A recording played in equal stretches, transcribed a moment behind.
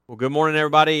Well, good morning,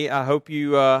 everybody. I hope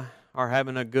you are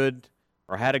having a good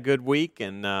or had a good week,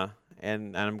 and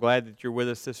I'm glad that you're with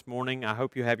us this morning. I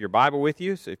hope you have your Bible with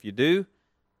you. So if you do,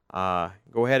 go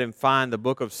ahead and find the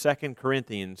book of 2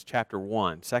 Corinthians chapter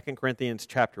 1. 2 Corinthians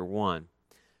chapter 1.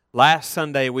 Last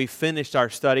Sunday, we finished our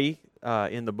study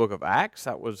in the book of Acts.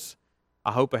 That was,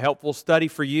 I hope, a helpful study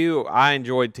for you. I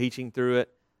enjoyed teaching through it.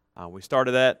 We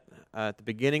started that at the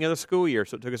beginning of the school year,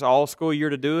 so it took us all school year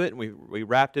to do it, and we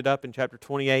wrapped it up in chapter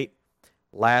 28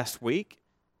 last week.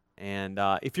 And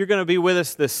if you're going to be with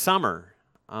us this summer,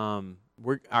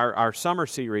 our summer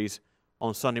series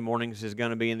on Sunday mornings is going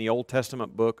to be in the Old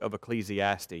Testament book of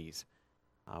Ecclesiastes.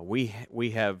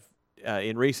 We have,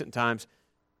 in recent times,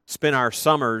 spent our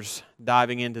summers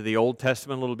diving into the Old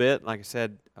Testament a little bit. Like I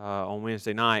said on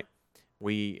Wednesday night,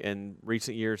 we, in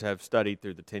recent years, have studied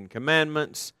through the Ten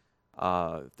Commandments,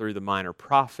 through the Minor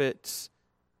Prophets,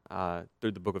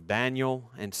 through the book of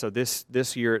Daniel. And so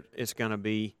this year it's going to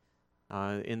be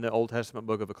in the Old Testament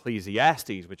book of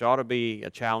Ecclesiastes, which ought to be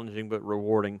a challenging but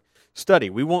rewarding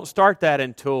study. We won't start that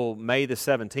until May the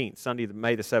 17th, Sunday,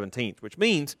 May the 17th, which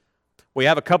means we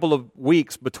have a couple of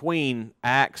weeks between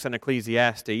Acts and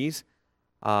Ecclesiastes,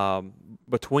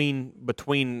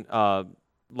 between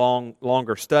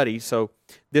longer studies. So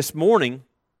this morning,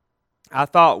 I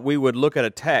thought we would look at a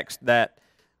text that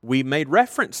we made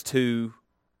reference to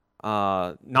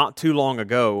not too long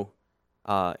ago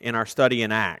in our study in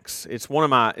Acts. It's one of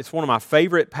my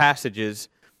favorite passages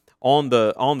on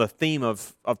the theme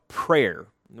of prayer.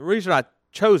 And the reason I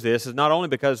chose this is not only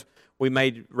because we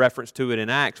made reference to it in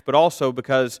Acts, but also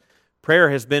because prayer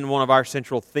has been one of our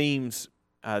central themes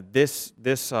this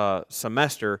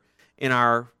semester in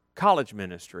our college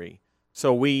ministry.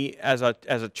 So we, as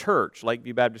a church,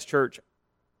 Lakeview Baptist Church,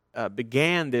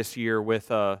 began this year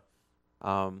with a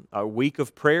week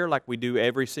of prayer like we do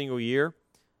every single year.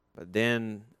 But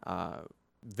then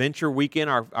Venture Weekend,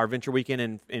 our Venture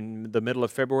Weekend in the middle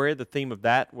of February, the theme of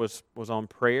that was on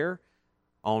prayer.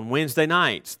 On Wednesday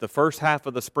nights, the first half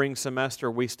of the spring semester,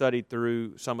 we studied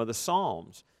through some of the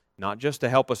Psalms, not just to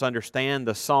help us understand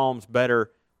the Psalms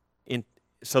better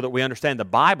so that we understand the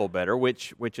Bible better,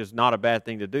 which is not a bad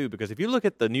thing to do, because if you look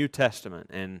at the New Testament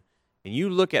and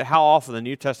you look at how often the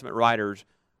New Testament writers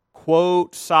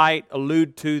quote, cite,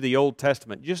 allude to the Old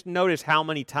Testament, just notice how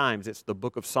many times it's the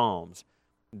book of Psalms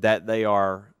that they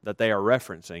are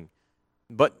referencing.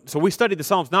 But so we study the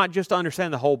Psalms not just to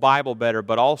understand the whole Bible better,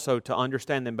 but also to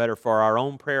understand them better for our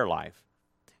own prayer life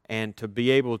and to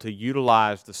be able to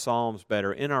utilize the Psalms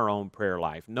better in our own prayer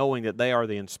life, knowing that they are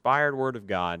the inspired Word of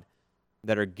God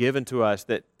that are given to us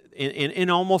that in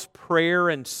almost prayer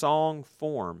and song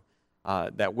form,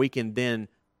 that we can then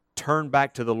turn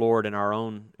back to the Lord in our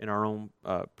own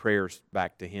prayers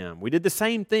back to Him. We did the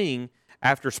same thing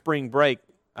after spring break.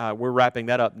 We're wrapping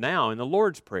that up now in the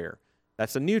Lord's Prayer.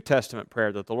 That's a New Testament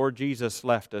prayer that the Lord Jesus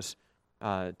left us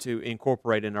to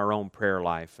incorporate in our own prayer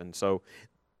life. And so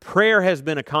prayer has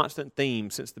been a constant theme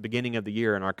since the beginning of the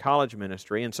year in our college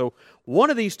ministry. And so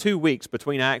one of these 2 weeks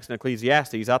between Acts and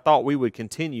Ecclesiastes, I thought we would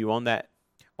continue on that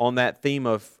theme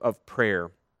of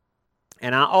prayer.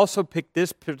 And I also picked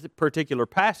this particular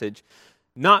passage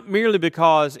not merely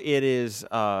because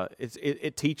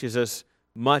it teaches us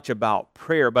much about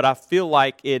prayer, but I feel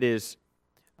like it is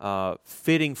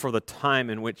fitting for the time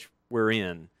in which we're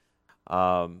in.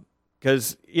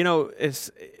 Because,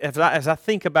 as I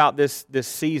think about this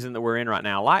season that we're in right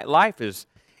now, life is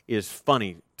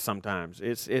funny sometimes.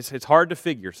 It's hard to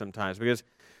figure sometimes because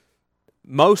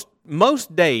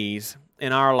most days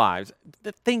in our lives,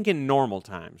 think in normal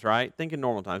times, right? Think in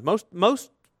normal times.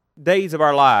 Most days of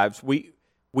our lives,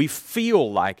 we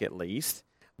feel like, at least,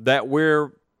 that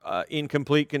we're in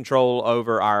complete control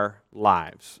over our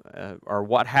lives or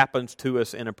what happens to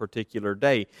us in a particular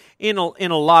day in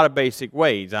a lot of basic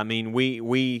ways. I mean,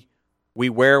 we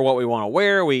wear what we want to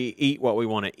wear, we eat what we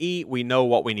want to eat, we know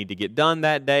what we need to get done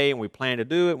that day, and we plan to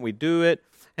do it, and we do it,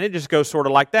 and it just goes sort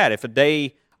of like that. If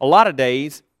a lot of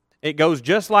days, it goes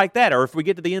just like that. Or if we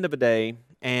get to the end of a day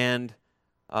and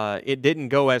it didn't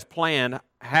go as planned,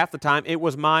 half the time it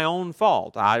was my own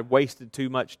fault. I wasted too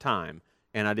much time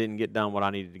and I didn't get done what I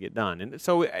needed to get done. And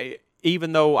so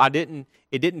even though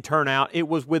it didn't turn out, it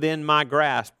was within my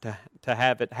grasp to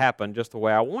have it happen just the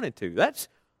way I wanted to.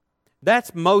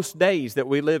 That's most days that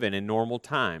we live in normal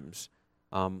times.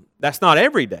 That's not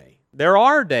every day. There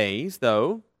are days,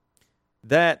 though,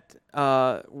 that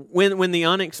when the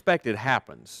unexpected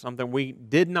happens, something we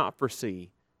did not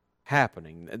foresee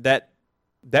happening,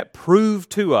 that proved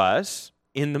to us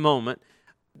in the moment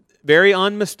very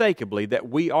unmistakably that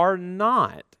we are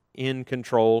not in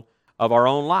control of our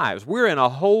own lives. We're in a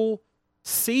whole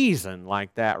season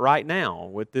like that right now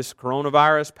with this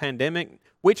coronavirus pandemic,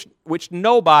 which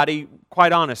nobody,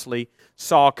 quite honestly,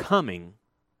 saw coming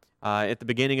at the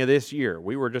beginning of this year.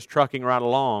 We were just trucking right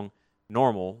along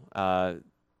normal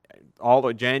all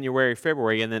the January,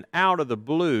 February, and then out of the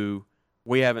blue,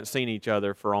 we haven't seen each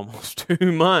other for almost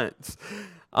 2 months.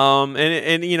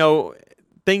 And you know,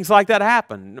 things like that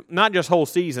happen. Not just whole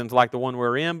seasons like the one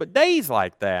we're in, but days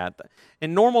like that.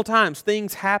 In normal times,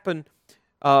 things happen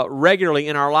regularly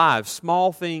in our lives.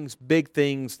 Small things, big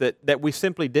things that we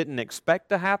simply didn't expect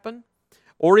to happen.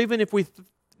 Or even if we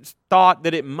thought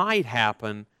that it might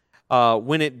happen,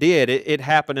 when it did, it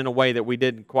happened in a way that we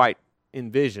didn't quite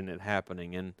envision it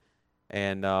happening.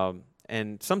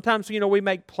 And sometimes, you know, we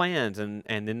make plans and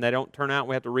then they don't turn out.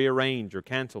 We have to rearrange or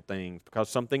cancel things because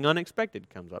something unexpected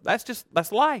comes up.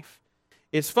 That's life.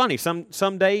 It's funny.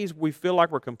 Some days we feel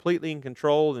like we're completely in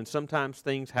control, and sometimes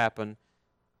things happen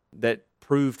that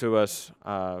prove to us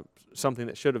something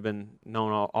that should have been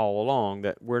known all along,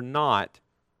 that we're not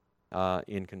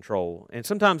in control. And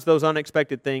sometimes those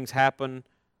unexpected things happen,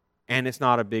 and it's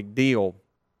not a big deal.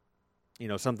 You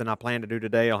know, something I plan to do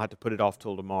today, I'll have to put it off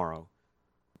till tomorrow.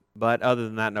 But other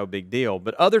than that, no big deal.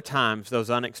 But other times, those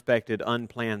unexpected,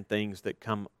 unplanned things that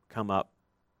come up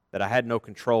that I had no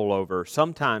control over,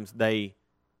 sometimes they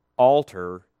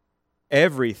alter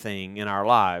everything in our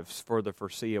lives for the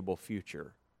foreseeable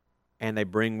future. And they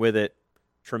bring with it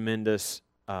tremendous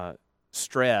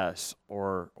stress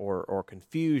or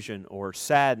confusion or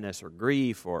sadness or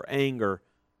grief or anger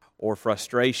or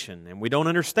frustration. And we don't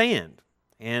understand.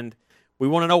 And we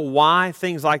want to know why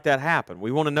things like that happen.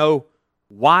 We want to know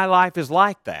why life is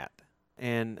like that,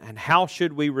 and how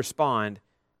should we respond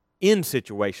in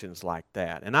situations like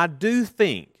that. And I do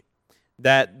think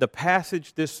that the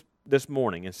passage this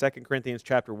morning in 2 Corinthians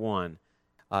chapter 1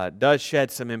 does shed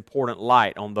some important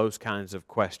light on those kinds of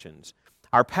questions.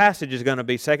 Our passage is going to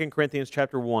be 2 Corinthians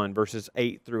chapter 1, verses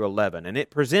 8 through 11, and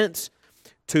it presents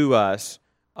to us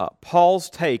Paul's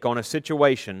take on a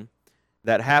situation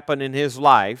that happened in his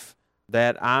life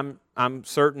that I'm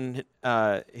certain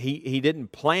he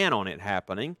didn't plan on it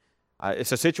happening.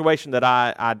 It's a situation that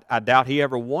I doubt he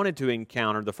ever wanted to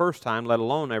encounter the first time, let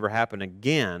alone ever happen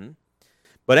again.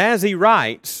 But as he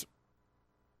writes,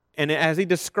 and as he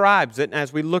describes it, and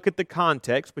as we look at the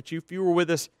context, but if you were with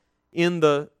us in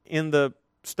the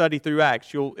study through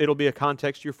Acts, it'll be a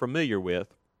context you're familiar with.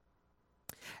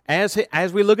 As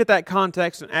we look at that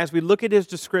context, and as we look at his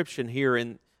description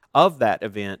here of that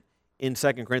event, in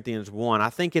 2 Corinthians 1, I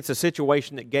think it's a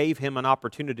situation that gave him an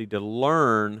opportunity to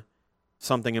learn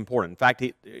something important. In fact,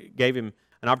 it gave him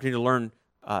an opportunity to learn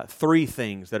 3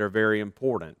 things that are very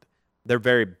important. They're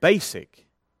very basic,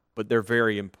 but they're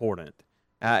very important.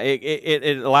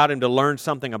 It allowed him to learn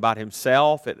something about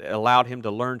himself. It allowed him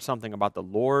to learn something about the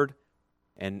Lord.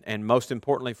 And most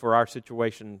importantly for our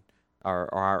situation,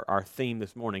 our theme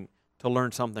this morning, to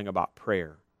learn something about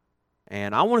prayer.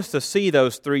 And I want us to see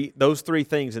those three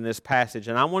things in this passage,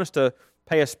 and I want us to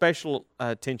pay a special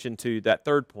attention to that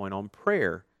third point on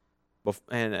prayer,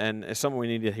 and it's something we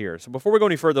need to hear. So before we go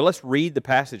any further, let's read the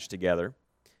passage together.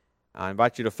 I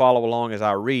invite you to follow along as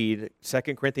I read 2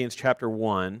 Corinthians chapter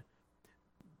 1,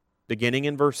 beginning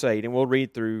in verse 8, and we'll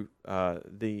read through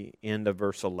the end of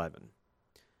verse 11.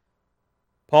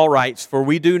 Paul writes, "For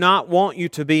we do not want you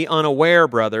to be unaware,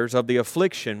 brothers, of the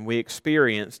affliction we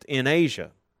experienced in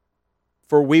Asia.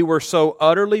 For we were so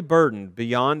utterly burdened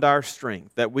beyond our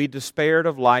strength that we despaired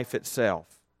of life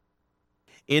itself.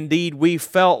 Indeed, we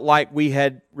felt like we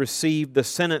had received the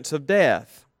sentence of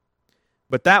death.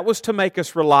 But that was to make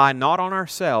us rely not on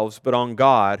ourselves, but on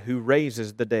God who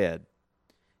raises the dead.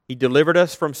 He delivered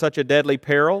us from such a deadly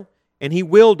peril, and He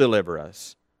will deliver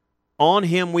us. On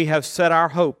Him we have set our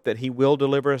hope that He will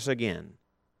deliver us again.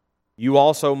 You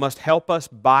also must help us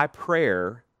by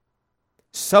prayer,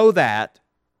 so that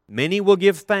many will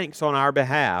give thanks on our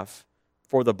behalf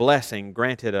for the blessing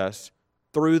granted us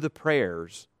through the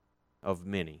prayers of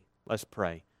many." Let's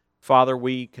pray. Father,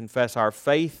 we confess our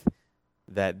faith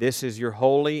that this is your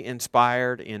holy,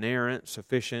 inspired, inerrant,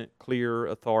 sufficient, clear,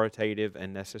 authoritative,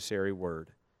 and necessary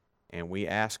word. And we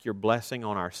ask your blessing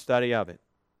on our study of it.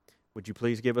 Would you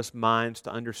please give us minds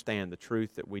to understand the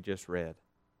truth that we just read?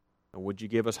 And would you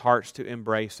give us hearts to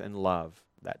embrace and love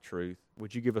that truth?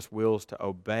 Would you give us wills to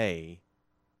obey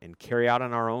and carry out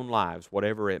in our own lives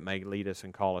whatever it may lead us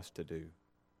and call us to do?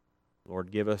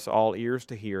 Lord, give us all ears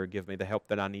to hear. Give me the help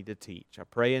that I need to teach. I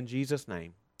pray in Jesus'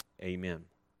 name. Amen.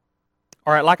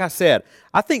 All right, like I said,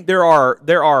 I think there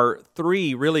are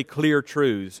 3 really clear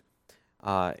truths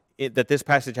that this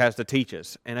passage has to teach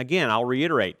us. And again, I'll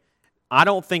reiterate, I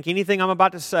don't think anything I'm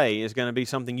about to say is going to be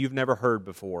something you've never heard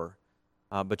before.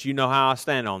 But you know how I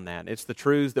stand on that. It's the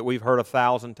truths that we've heard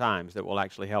 1,000 times that will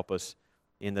actually help us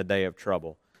in the day of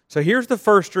trouble. So here's the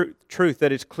first truth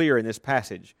that is clear in this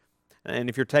passage. And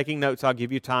if you're taking notes, I'll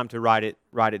give you time to write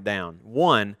it down.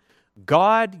 One,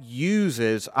 God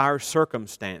uses our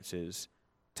circumstances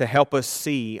to help us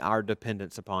see our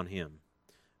dependence upon Him.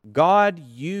 God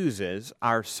uses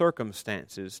our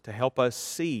circumstances to help us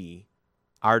see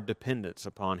our dependence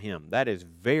upon Him. That is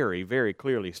very, very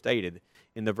clearly stated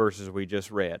in the verses we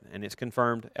just read, and it's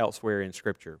confirmed elsewhere in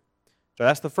Scripture. So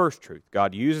that's the first truth.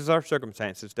 God uses our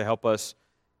circumstances to help us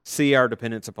see our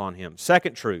dependence upon Him.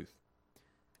 Second truth,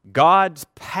 God's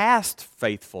past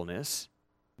faithfulness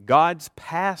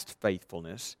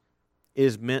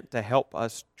is meant to help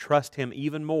us trust Him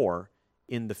even more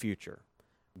in the future.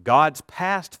 God's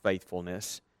past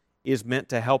faithfulness is meant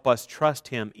to help us trust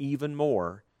Him even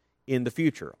more in the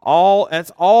future.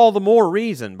 That's all the more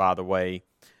reason, by the way,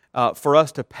 for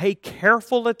us to pay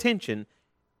careful attention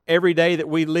every day that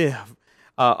we live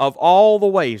of all the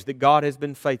ways that God has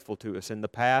been faithful to us in the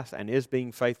past and is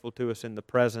being faithful to us in the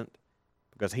present,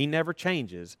 because He never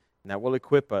changes, and that will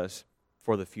equip us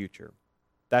for the future.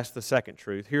 That's the second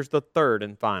truth. Here's the third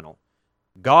and final.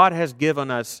 God has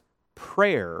given us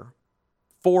prayer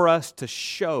for us to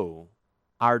show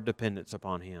our dependence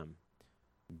upon Him.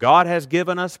 God has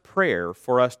given us prayer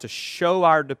for us to show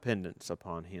our dependence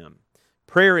upon Him.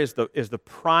 Prayer is the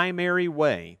primary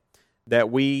way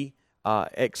that we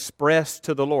express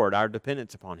to the Lord our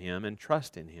dependence upon Him and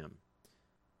trust in Him.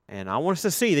 And I want us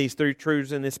to see these three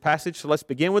truths in this passage. So let's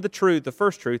begin with the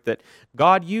first truth, that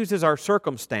God uses our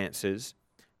circumstances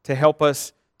to help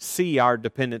us see our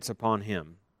dependence upon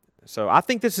Him. So I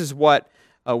think this is what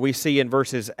we see in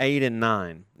verses 8 and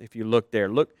 9. If you look there,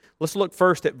 let's look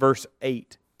first at verse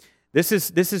 8. This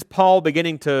is Paul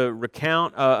beginning to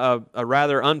recount a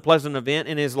rather unpleasant event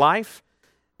in his life.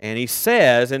 And he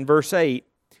says in verse 8,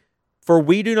 "For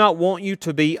we do not want you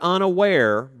to be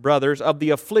unaware, brothers, of the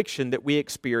affliction that we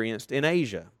experienced in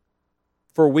Asia.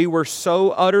 For we were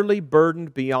so utterly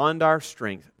burdened beyond our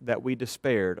strength that we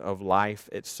despaired of life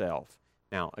itself."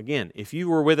 Now, again, if you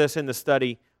were with us in the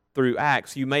study through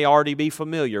Acts, you may already be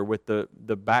familiar with the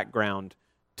background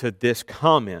to this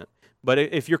comment. But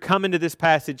if you're coming to this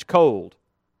passage cold,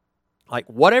 like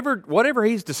whatever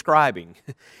he's describing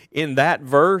in that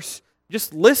verse,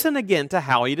 just listen again to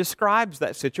how he describes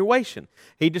that situation.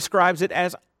 He describes it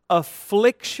as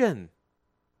affliction.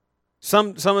 Some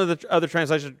of the other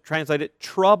translations translate it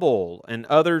trouble, and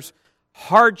others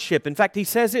hardship. In fact, he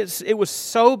says it was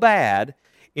so bad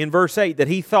in verse 8 that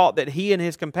he thought that he and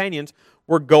his companions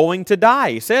were going to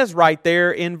die. He says right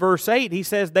there in verse 8, he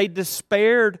says they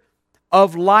despaired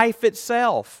of life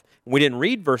itself. We didn't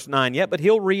read verse 9 yet, but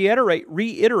he'll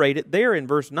reiterate it there in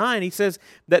verse 9. He says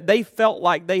that they felt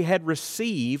like they had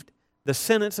received the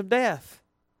sentence of death.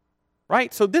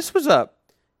 Right? So this was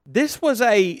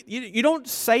a, you don't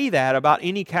say that about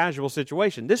any casual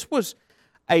situation. This was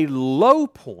a low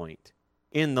point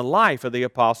in the life of the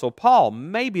Apostle Paul,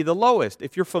 maybe the lowest.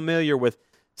 If you're familiar with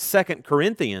 2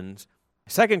 Corinthians,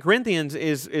 2 Corinthians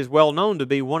is well known to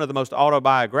be one of the most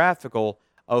autobiographical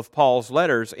of Paul's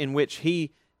letters, in which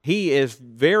he is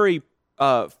very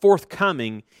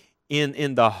forthcoming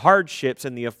in the hardships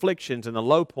and the afflictions and the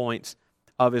low points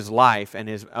of his life and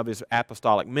of his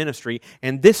apostolic ministry.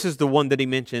 And this is the one that he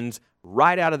mentions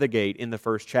right out of the gate in the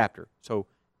first chapter. So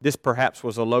this perhaps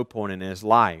was a low point in his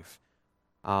life.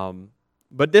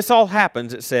 But this all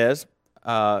happens, it says,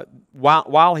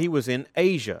 while he was in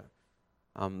Asia.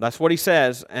 That's what he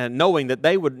says, and knowing that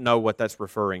they would know what that's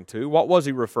referring to. What was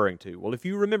he referring to? Well, if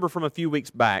you remember from a few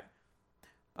weeks back,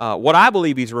 what I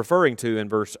believe he's referring to in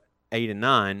verse 8 and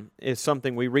 9 is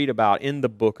something we read about in the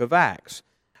book of Acts.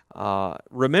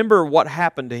 Remember what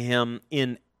happened to him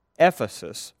in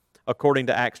Ephesus, according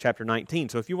to Acts chapter 19.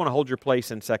 So if you want to hold your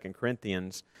place in 2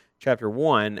 Corinthians chapter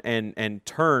 1 and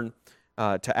turn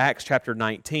to Acts chapter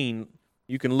 19,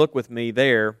 you can look with me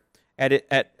there at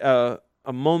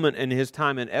a moment in his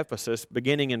time in Ephesus,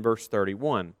 beginning in verse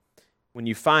 31. When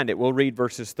you find it, we'll read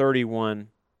verses 31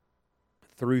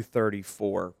 through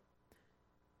 34.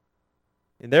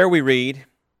 And there we read,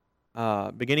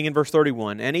 beginning in verse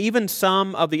 31, "And even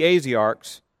some of the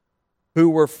Asiarchs, who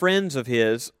were friends of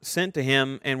his, sent to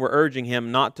him and were urging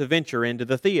him not to venture into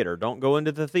the theater." Don't go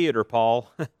into the theater,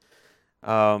 Paul.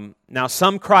 Now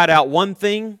some cried out one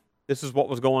thing. This is what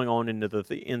was going on in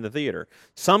the theater.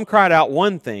 Some cried out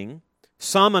one thing,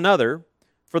 some another,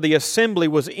 for the assembly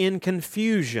was in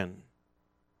confusion.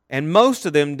 And most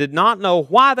of them did not know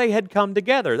why they had come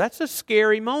together. That's a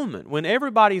scary moment when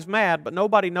everybody's mad, but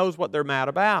nobody knows what they're mad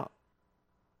about.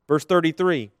 Verse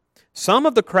 33, Some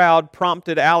of the crowd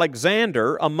prompted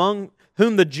Alexander, among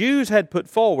whom the Jews had put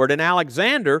forward, and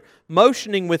Alexander,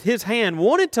 motioning with his hand,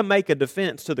 wanted to make a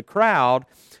defense to the crowd,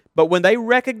 but when they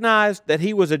recognized that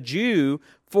he was a Jew,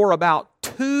 for about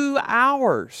 2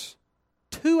 hours,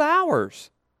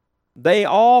 they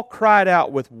all cried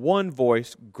out with one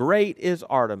voice, "Great is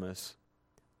Artemis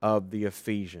of the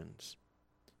Ephesians."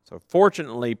 So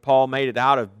fortunately, Paul made it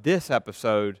out of this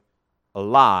episode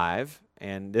alive,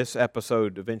 and this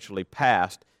episode eventually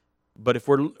passed. But if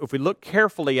we look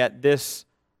carefully at this,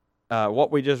 what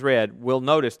we just read, we'll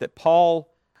notice that Paul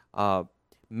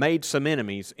made some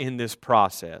enemies in this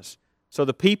process. So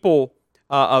the people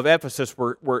of Ephesus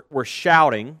were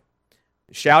shouting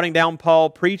down Paul,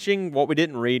 preaching. What we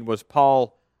didn't read was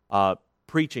Paul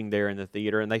preaching there in the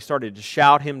theater, and they started to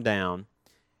shout him down.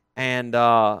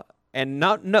 But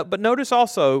notice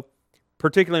also,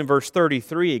 particularly in verse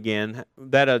 33 again,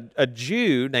 that a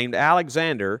Jew named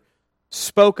Alexander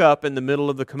spoke up in the middle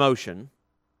of the commotion.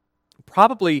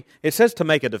 Probably, it says to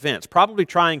make a defense, probably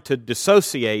trying to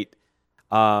dissociate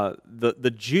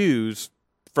the Jews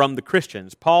from the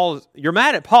Christians. Paul, you're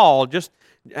mad at Paul, just,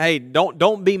 hey,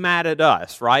 don't be mad at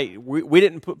us, right? We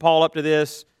didn't put Paul up to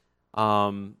this.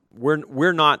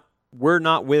 We're not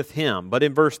with him. But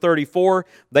in verse 34,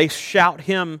 they shout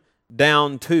him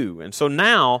down too. And so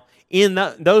now, in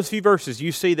those few verses,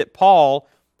 you see that Paul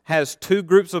has two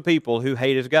groups of people who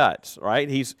hate his guts, right?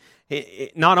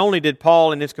 Not only did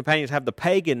Paul and his companions have the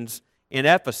pagans in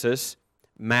Ephesus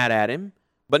mad at him,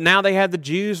 but now they had the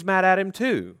Jews mad at him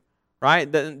too,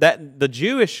 right? That the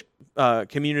Jewish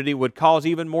community would cause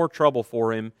even more trouble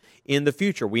for him in the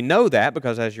future. We know that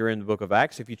because as you're in the book of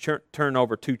Acts, if you turn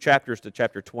over 2 chapters to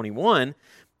chapter 21,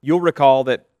 you'll recall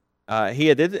that he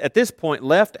had at this point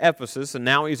left Ephesus and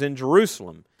now he's in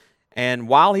Jerusalem. And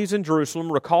while he's in Jerusalem,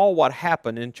 recall what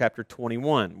happened in chapter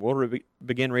 21. We'll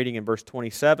begin reading in verse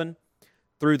 27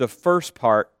 through the first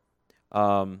part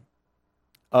of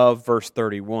verse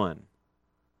 31.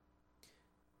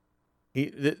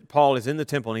 Paul is in the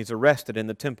temple and he's arrested in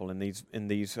the temple in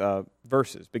these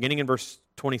verses, beginning in verse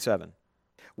 27.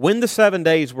 When the 7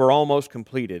 days were almost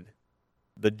completed,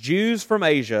 the Jews from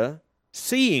Asia,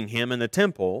 seeing him in the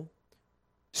temple,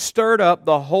 stirred up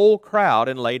the whole crowd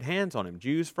and laid hands on him.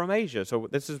 Jews from Asia. So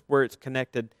this is where it's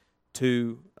connected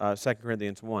to 2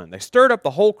 Corinthians 1. They stirred up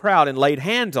the whole crowd and laid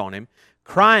hands on him,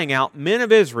 crying out, "Men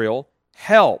of Israel,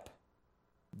 help!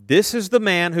 This is the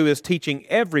man who is teaching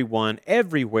everyone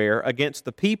everywhere against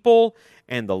the people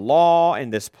and the law in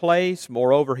this place.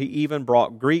 Moreover, he even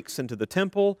brought Greeks into the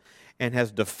temple and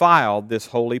has defiled this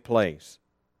holy place."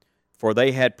 For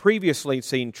they had previously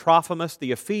seen Trophimus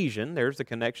the Ephesian, there's the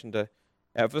connection to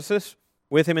Ephesus,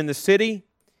 with him in the city,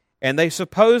 and they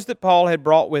supposed that Paul had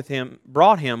brought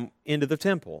him into the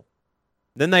temple.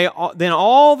 Then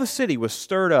all the city was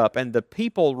stirred up, and the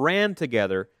people ran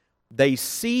together. They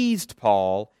seized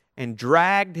Paul and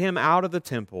dragged him out of the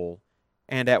temple,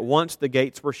 and at once the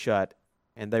gates were shut,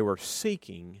 and they were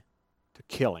seeking to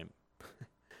kill him.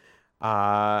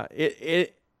 I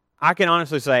can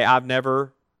honestly say I've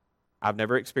never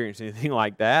experienced anything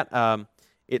like that.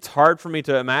 It's hard for me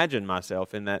to imagine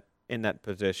myself in that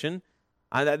position.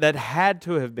 That had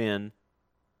to have been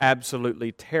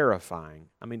absolutely terrifying.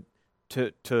 I mean,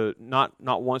 to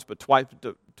not once but twice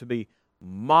to be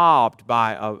mobbed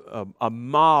by a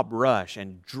mob rush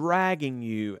and dragging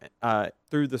you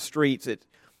through the streets.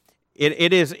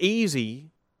 It is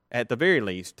easy, at the very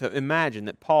least, to imagine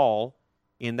that Paul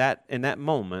in that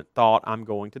moment thought, "I'm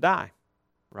going to die,"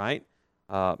 right?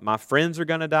 My friends are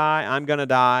going to die. I'm going to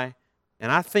die.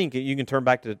 And I think you can turn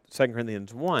back to 2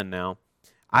 Corinthians 1 now.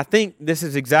 I think this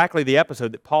is exactly the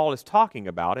episode that Paul is talking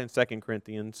about in 2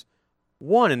 Corinthians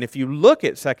 1. And if you look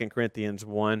at 2 Corinthians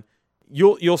 1,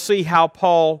 you'll see how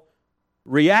Paul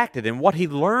reacted and what he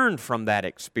learned from that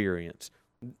experience.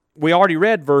 We already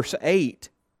read verse 8,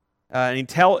 and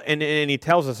he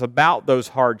tells us about those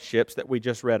hardships that we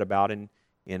just read about in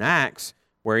Acts,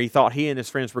 where he thought he and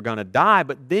his friends were going to die.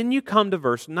 But then you come to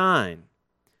verse 9.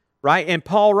 Right? And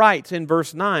Paul writes in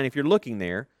verse 9, if you're looking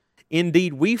there,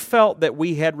 "Indeed, we felt that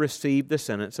we had received the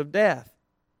sentence of death.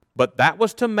 But that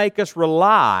was to make us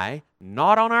rely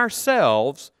not on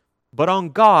ourselves, but on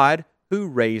God who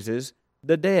raises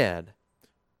the dead."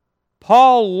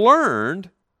 Paul learned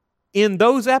in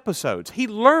those episodes. He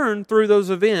learned through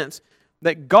those events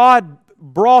that God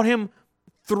brought him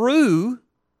through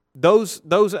those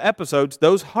episodes,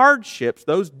 those hardships,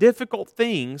 those difficult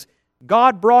things.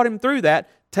 God brought him through that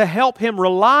to help him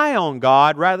rely on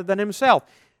God rather than himself.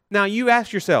 Now you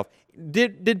ask yourself,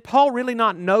 did Paul really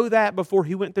not know that before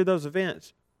he went through those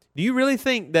events? Do you really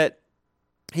think that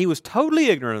he was totally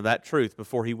ignorant of that truth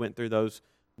before he went through those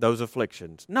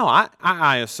afflictions. No,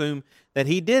 I assume that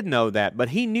he did know that, but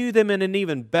he knew them in an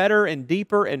even better and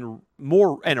deeper and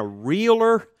more and a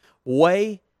realer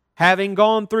way, having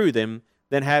gone through them,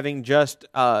 than having just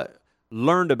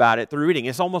learned about it through reading.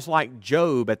 It's almost like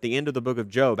Job at the end of the book of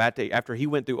Job, after he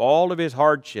went through all of his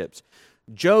hardships.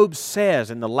 Job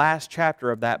says in the last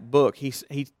chapter of that book, he's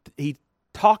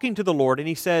talking to the Lord, and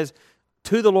he says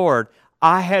to the Lord,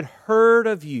 I had heard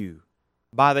of you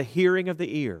by the hearing of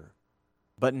the ear,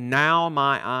 but now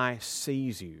my eye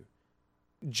sees you.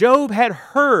 Job had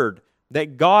heard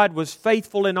that God was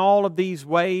faithful in all of these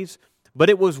ways, but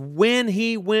it was when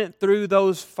he went through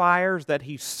those fires that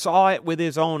he saw it with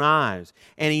his own eyes,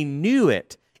 and he knew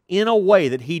it in a way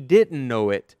that he didn't know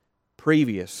it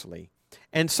previously.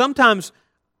 And sometimes,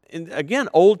 again,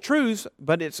 old truths,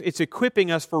 but it's equipping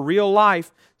us for real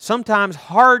life. Sometimes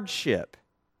hardship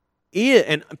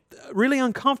and really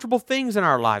uncomfortable things in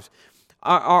our lives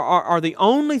are the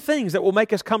only things that will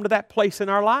make us come to that place in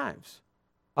our lives.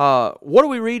 What do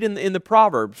we read in the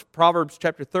Proverbs? Proverbs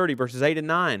chapter 30, verses 8 and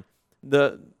 9.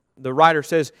 The writer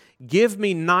says, give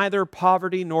me neither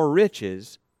poverty nor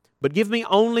riches, but give me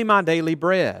only my daily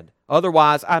bread.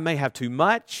 Otherwise I may have too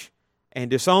much and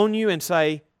disown you and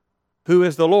say, who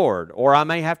is the Lord? Or I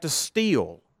may have to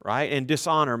steal, right, and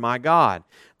dishonor my God.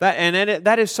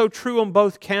 That is so true on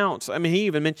both counts. I mean, he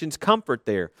even mentions comfort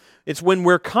there. It's when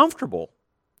we're comfortable,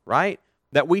 right,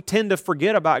 that we tend to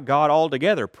forget about God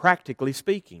altogether, practically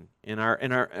speaking, in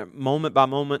our moment by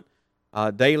moment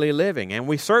daily living, and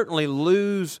we certainly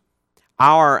lose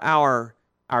our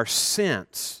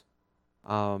sense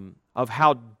of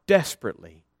how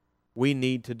desperately we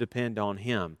need to depend on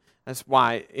Him. That's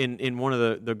why in one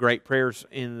of the great prayers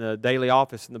in the daily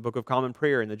office in the Book of Common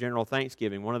Prayer in the General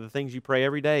Thanksgiving, one of the things you pray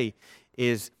every day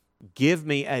is, give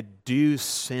me a due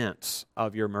sense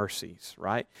of your mercies,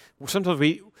 right?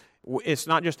 Sometimes it's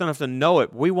not just enough to know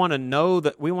it. We want to know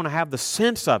that, we want to have the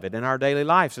sense of it in our daily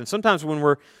lives. And sometimes when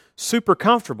we're super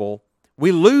comfortable,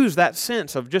 we lose that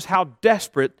sense of just how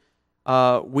desperately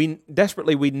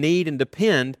we need and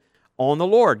depend on the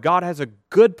Lord. God has a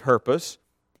good purpose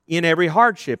in every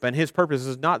hardship, and His purpose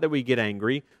is not that we get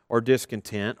angry or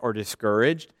discontent or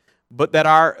discouraged, but that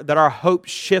our hope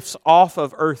shifts off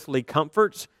of earthly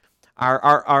comforts.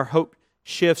 Our hope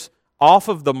shifts off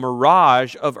of the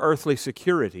mirage of earthly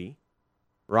security,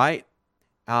 right?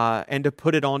 And to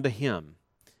put it onto Him.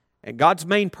 And God's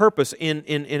main purpose in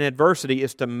adversity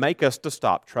is to make us to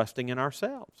stop trusting in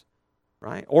ourselves,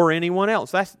 right? Or anyone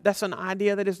else. That's an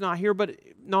idea that is not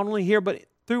only here, but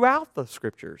throughout the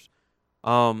Scriptures.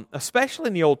 Especially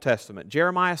in the Old Testament.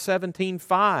 Jeremiah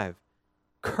 17:5.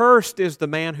 Cursed is the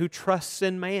man who trusts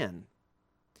in man,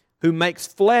 who makes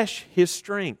flesh his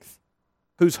strength,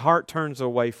 whose heart turns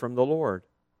away from the Lord.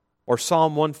 Or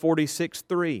Psalm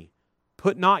 146:3.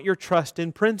 Put not your trust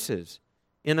in princes,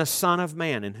 in a son of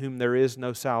man in whom there is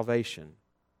no salvation.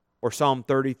 Or Psalm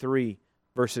 33,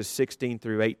 verses 16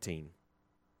 through 18.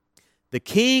 The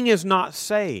king is not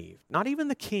saved, not even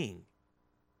the king.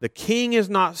 The king is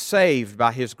not saved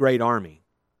by his great army.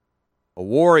 A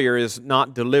warrior is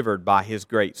not delivered by his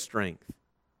great strength.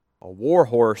 A war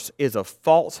horse is a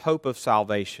false hope of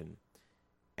salvation,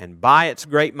 and by its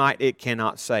great might it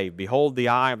cannot save. Behold, the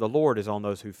eye of the Lord is on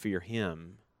those who fear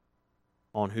Him,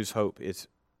 on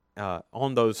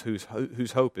those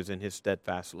whose hope is in His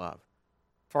steadfast love.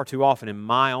 Far too often in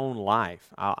my own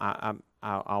life,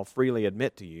 I'll freely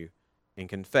admit to you and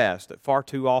confess that far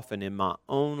too often in my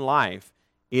own life,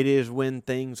 it is when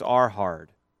things are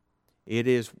hard. It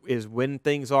is when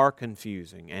things are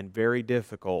confusing and very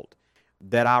difficult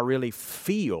that I really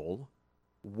feel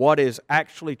what is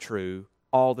actually true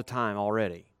all the time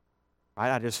already.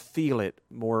 Right? I just feel it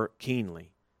more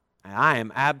keenly. And I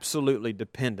am absolutely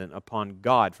dependent upon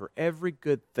God for every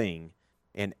good thing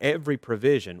and every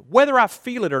provision. Whether I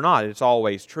feel it or not, it's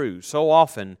always true. So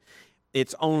often,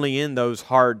 it's only in those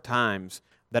hard times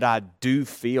that I do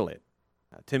feel it.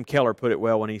 Tim Keller put it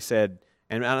well when he said,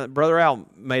 and Brother Al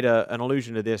made an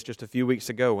allusion to this just a few weeks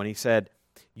ago when he said,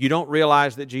 you don't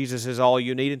realize that Jesus is all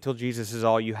you need until Jesus is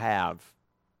all you have,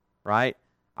 right?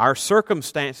 Our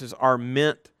circumstances are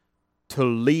meant to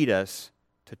lead us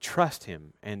to trust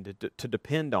Him and to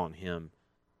depend on Him.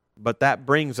 But that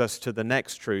brings us to the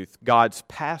next truth. God's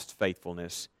past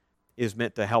faithfulness is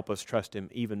meant to help us trust Him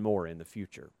even more in the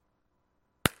future.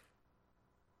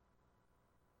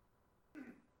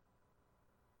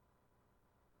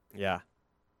 Yeah.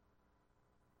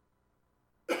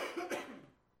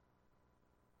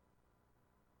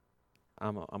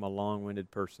 I'm a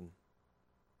long-winded person.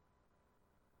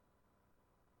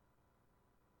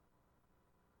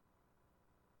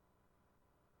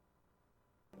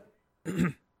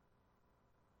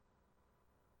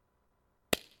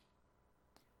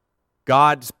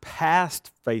 God's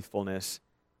past faithfulness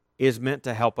is meant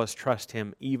to help us trust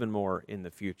Him even more in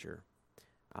the future.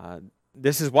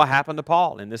 This is what happened to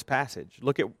Paul in this passage.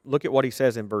 Look at what he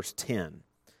says in verse 10.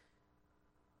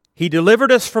 He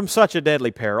delivered us from such a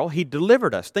deadly peril. He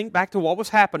delivered us. Think back to what was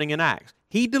happening in Acts.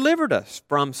 He delivered us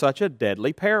from such a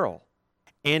deadly peril,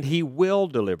 and He will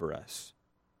deliver us.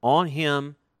 On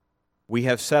Him we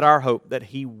have set our hope that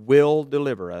He will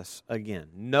deliver us again.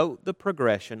 Note the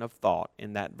progression of thought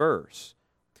in that verse.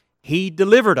 He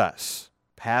delivered us,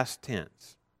 past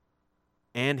tense,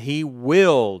 and He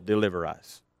will deliver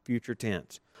us, future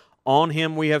tense. On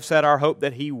Him we have set our hope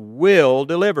that He will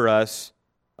deliver us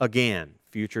again,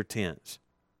 future tense.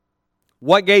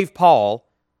 What gave Paul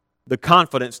the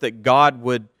confidence that God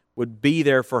would be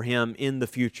there for him in the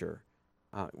future?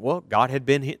 Well, God had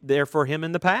been there for him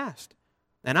in the past.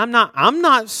 And I'm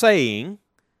not saying,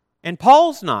 and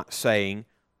Paul's not saying,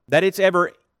 that it's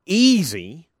ever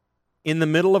easy in the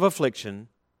middle of affliction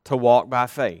to walk by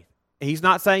faith. He's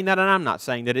not saying that, and I'm not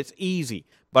saying that it's easy.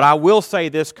 But I will say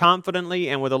this confidently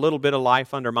and with a little bit of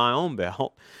life under my own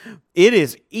belt. It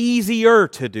is easier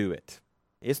to do it.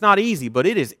 It's not easy, but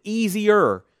it is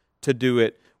easier to do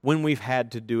it when we've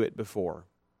had to do it before.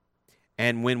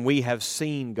 And when we have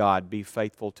seen God be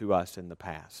faithful to us in the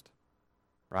past.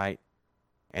 Right?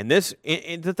 And this,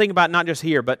 to think about not just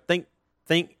here, but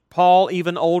think Paul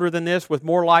even older than this with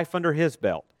more life under his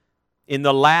belt. In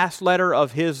the last letter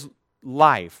of his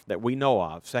life that we know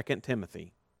of, 2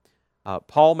 Timothy,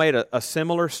 Paul made a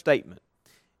similar statement.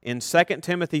 In 2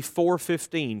 Timothy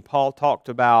 4:15, Paul talked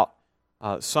about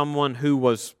someone who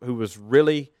was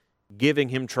really giving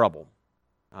him trouble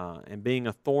and being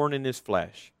a thorn in his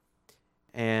flesh.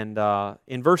 And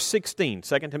in verse 16,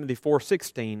 2 Timothy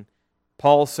 4:16,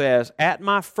 Paul says, "At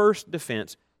my first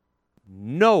defense,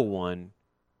 no one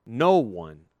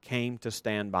came to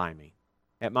stand by me."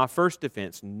 At my first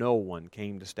defense, no one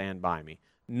came to stand by me.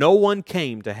 No one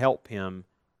came to help him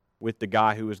with the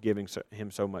guy who was giving him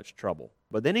so much trouble.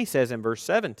 But then he says in verse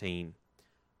 17,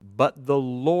 "But the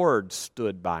Lord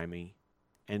stood by me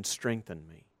and strengthened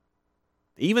me."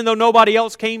 Even though nobody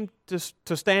else came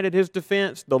to stand at his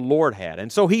defense, the Lord had.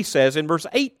 And so he says in verse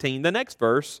 18, the next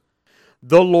verse,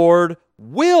 "The Lord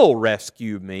will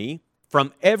rescue me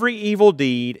from every evil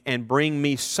deed and bring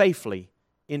me safely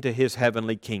into His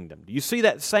heavenly kingdom." Do you see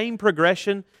that same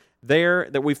progression there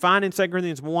that we find in 2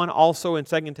 Corinthians 1, also in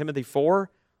 2 Timothy 4?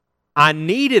 I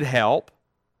needed help.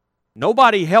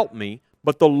 Nobody helped me,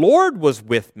 but the Lord was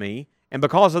with me, and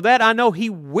because of that, I know He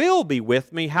will be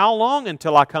with me. How long?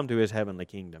 Until I come to His heavenly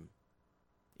kingdom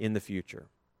in the future.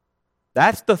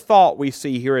 That's the thought we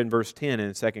see here in verse 10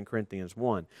 in 2 Corinthians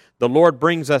 1. The Lord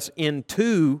brings us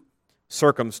into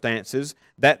circumstances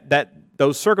that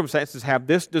those circumstances have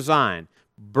this design,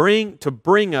 to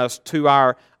bring us to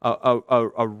our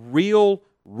a real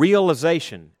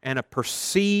realization and a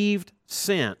perceived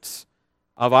sense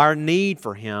of our need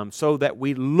for Him, so that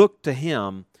we look to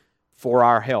Him for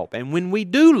our help. And when we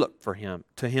do look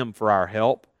to Him for our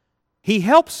help, He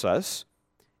helps us,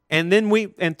 and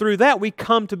through that we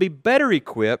come to be better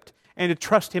equipped and to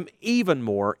trust Him even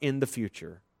more in the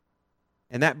future.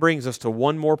 And that brings us to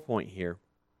one more point here.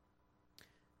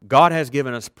 God has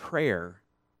given us prayer.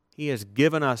 He has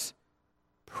given us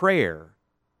prayer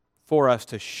for us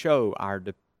to show our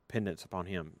dependence upon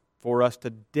Him, for us to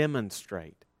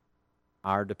demonstrate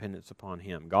our dependence upon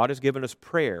Him. God has given us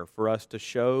prayer for us to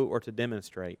show or to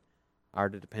demonstrate our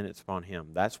dependence upon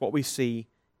Him. That's what we see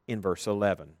in verse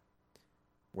 11,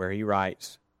 where he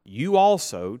writes, "You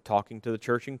also," talking to the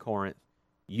church in Corinth,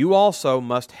 "you also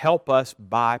must help us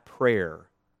by prayer,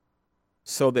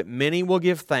 so that many will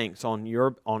give thanks on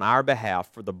our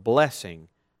behalf for the blessing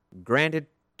granted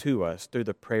to us through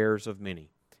the prayers of many."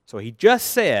 So he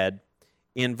just said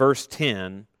in verse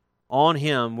 10, on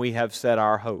Him we have set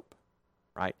our hope.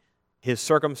 Right? His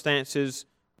circumstances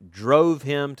drove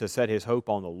him to set his hope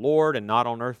on the Lord and not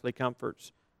on earthly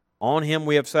comforts. On Him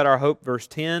we have set our hope, verse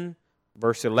 10.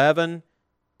 Verse 11,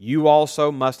 "You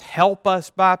also must help us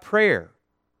by prayer."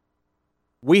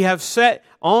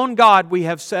 On God we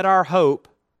have set our hope,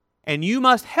 and you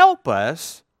must help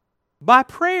us by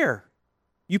prayer.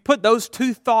 You put those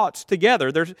two thoughts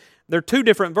together. They're two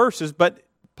different verses, but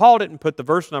Paul didn't put the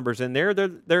verse numbers in there.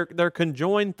 They're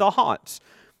conjoined thoughts.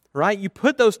 Right? You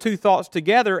put those two thoughts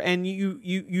together, and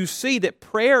you see that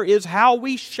prayer is how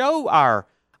we show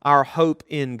our hope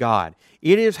in God.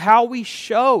 It is how we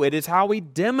show, it is how we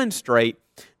demonstrate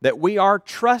that we are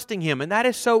trusting Him. And that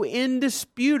is so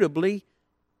indisputably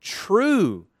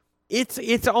true.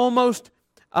 It's almost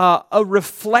a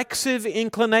reflexive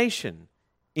inclination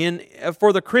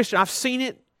for the Christian. I've seen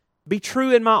it be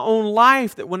true in my own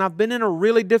life that when I've been in a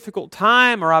really difficult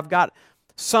time, or I've got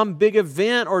some big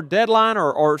event or deadline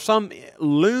or some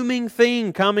looming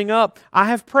thing coming up, I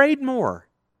have prayed more,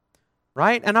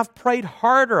 right? And I've prayed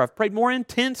harder. I've prayed more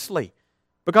intensely,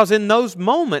 because in those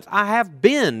moments I have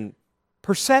been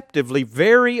perceptively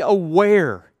very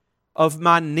aware of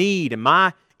my need and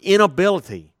my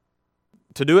inability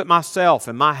to do it myself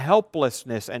and my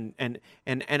helplessness, and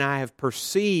I have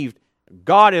perceived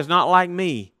God is not like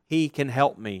me. He can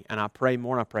help me, and I pray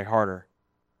more and I pray harder.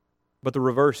 But the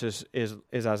reverse is,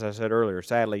 as I said earlier,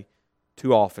 sadly,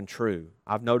 too often true.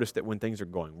 I've noticed that when things are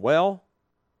going well,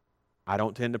 I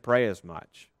don't tend to pray as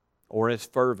much or as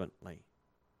fervently,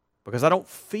 because I don't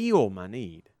feel my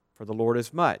need for the Lord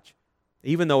as much,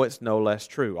 even though it's no less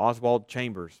true. Oswald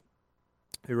Chambers,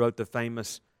 who wrote the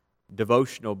famous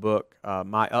devotional book,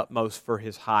 My Utmost for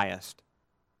His Highest,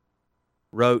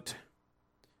 wrote,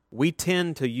 "We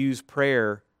tend to use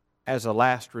prayer as a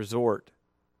last resort,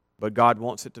 but God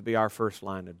wants it to be our first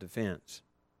line of defense."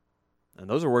 And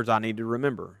those are words I need to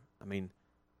remember. I mean,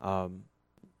 and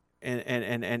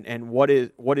what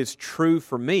is true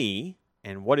for me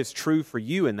and what is true for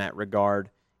you in that regard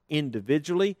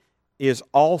individually is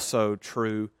also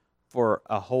true for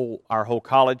our whole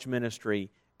college ministry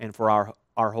and for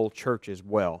our whole church as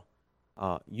well.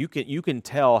 You can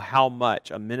tell how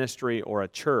much a ministry or a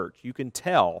church, you can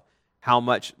tell how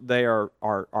much they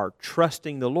are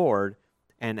trusting the Lord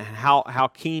and how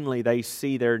keenly they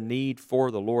see their need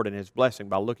for the Lord and His blessing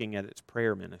by looking at its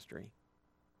prayer ministry.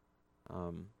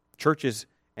 Churches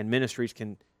and ministries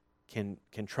can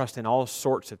trust in all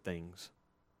sorts of things,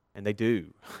 and they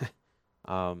do.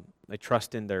 They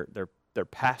trust in their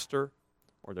pastor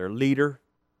or their leader.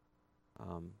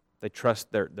 They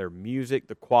trust their music,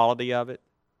 the quality of it.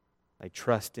 They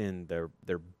trust in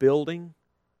their building.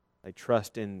 They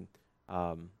trust in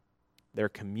their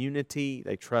community.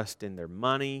 They trust in their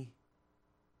money.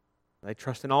 They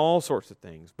trust in all sorts of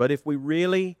things. But if we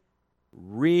really,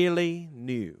 really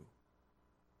knew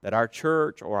that our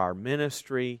church or our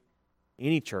ministry,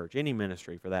 any church, any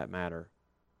ministry for that matter,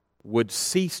 would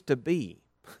cease to be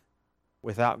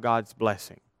without God's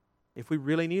blessing, if we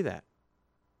really knew that,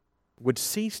 would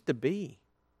cease to be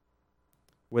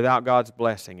without God's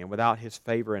blessing and without His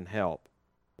favor and help,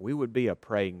 we would be a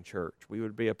praying church. We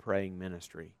would be a praying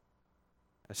ministry.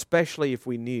 Especially if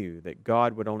we knew that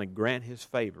God would only grant His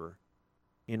favor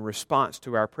in response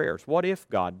to our prayers. What if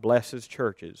God blesses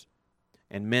churches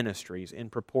and ministries in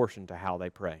proportion to how they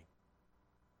pray?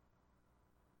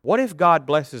 What if God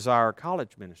blesses our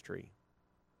college ministry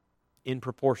in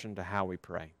proportion to how we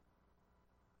pray?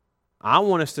 I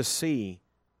want us to see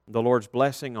the Lord's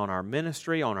blessing on our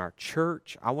ministry, on our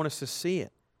church. I want us to see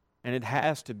it. And it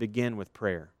has to begin with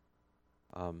prayer.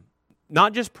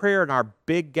 Not just prayer in our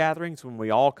big gatherings when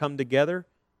we all come together,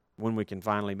 when we can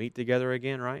finally meet together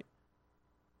again, right?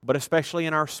 But especially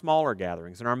in our smaller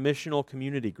gatherings, in our missional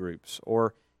community groups,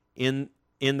 or in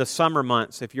the summer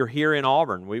months. If you're here in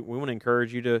Auburn, we want to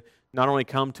encourage you to not only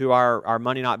come to our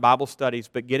Monday night Bible studies,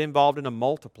 but get involved in a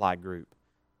multiply group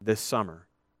this summer.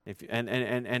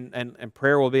 And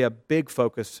prayer will be a big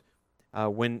focus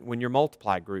when your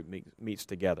multiply group meets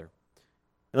together.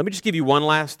 And let me just give you one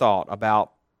last thought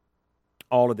about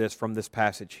all of this from this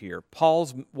passage here.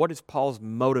 What is Paul's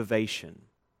motivation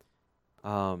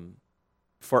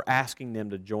for asking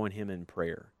them to join him in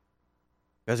prayer?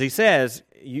 Because he says,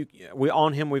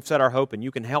 on Him we've set our hope, and you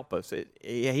can help us.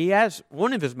 He has,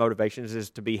 one of his motivations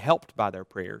is to be helped by their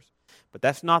prayers. But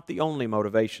that's not the only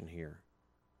motivation here.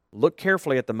 Look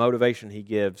carefully at the motivation he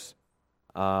gives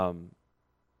at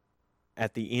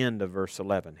the end of verse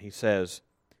 11. He says,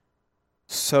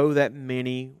 so that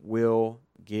many will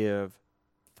give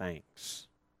thanks.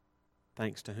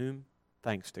 Thanks to whom?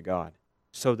 Thanks to God.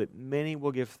 So that many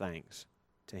will give thanks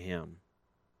to Him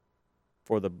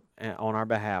on our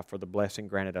behalf for the blessing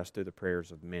granted us through the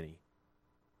prayers of many.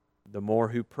 The more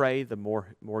who pray, the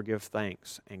more give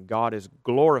thanks. And God is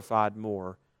glorified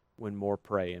more when more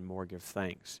pray and more give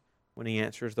thanks when He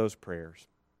answers those prayers.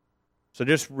 So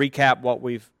just recap what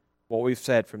we've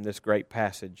said from this great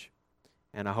passage,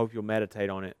 and I hope you'll meditate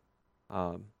on it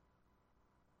for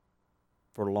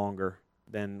longer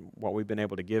than what we've been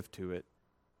able to give to it.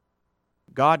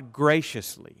 God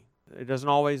graciously, it doesn't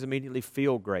always immediately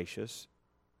feel gracious.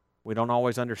 We don't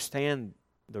always understand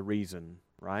the reason,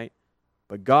 right?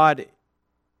 But God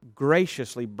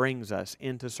graciously brings us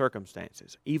into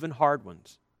circumstances, even hard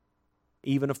ones,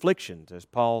 even afflictions, as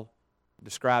Paul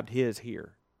described his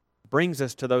here. Brings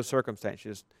us to those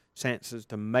circumstances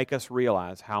to make us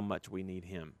realize how much we need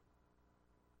Him.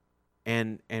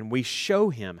 And we show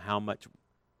Him how much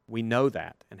we know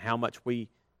that and how much we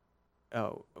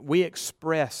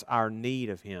express our need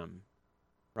of Him,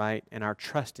 right, and our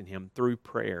trust in Him through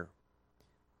prayer.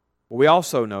 We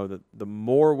also know that the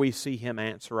more we see Him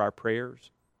answer our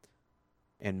prayers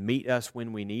and meet us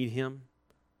when we need Him,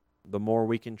 the more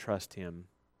we can trust Him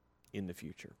in the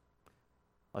future.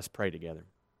 Let's pray together.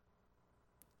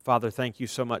 Father, thank you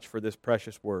so much for this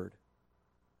precious word.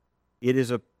 It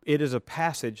is a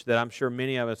passage that I'm sure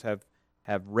many of us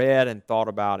have read and thought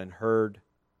about and heard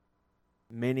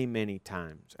many, many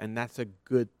times, and that's a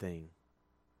good thing.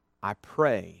 I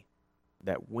pray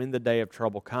that when the day of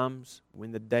trouble comes,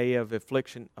 when the day of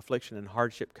affliction and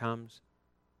hardship comes,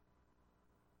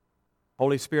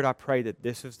 Holy Spirit, I pray that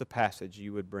this is the passage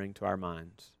you would bring to our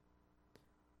minds,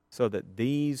 so that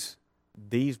these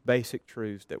basic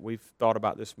truths that we've thought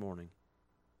about this morning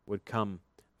would come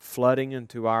flooding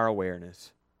into our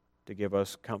awareness to give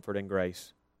us comfort and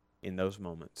grace in those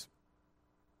moments.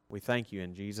 We thank you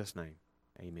in Jesus' name.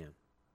 Amen.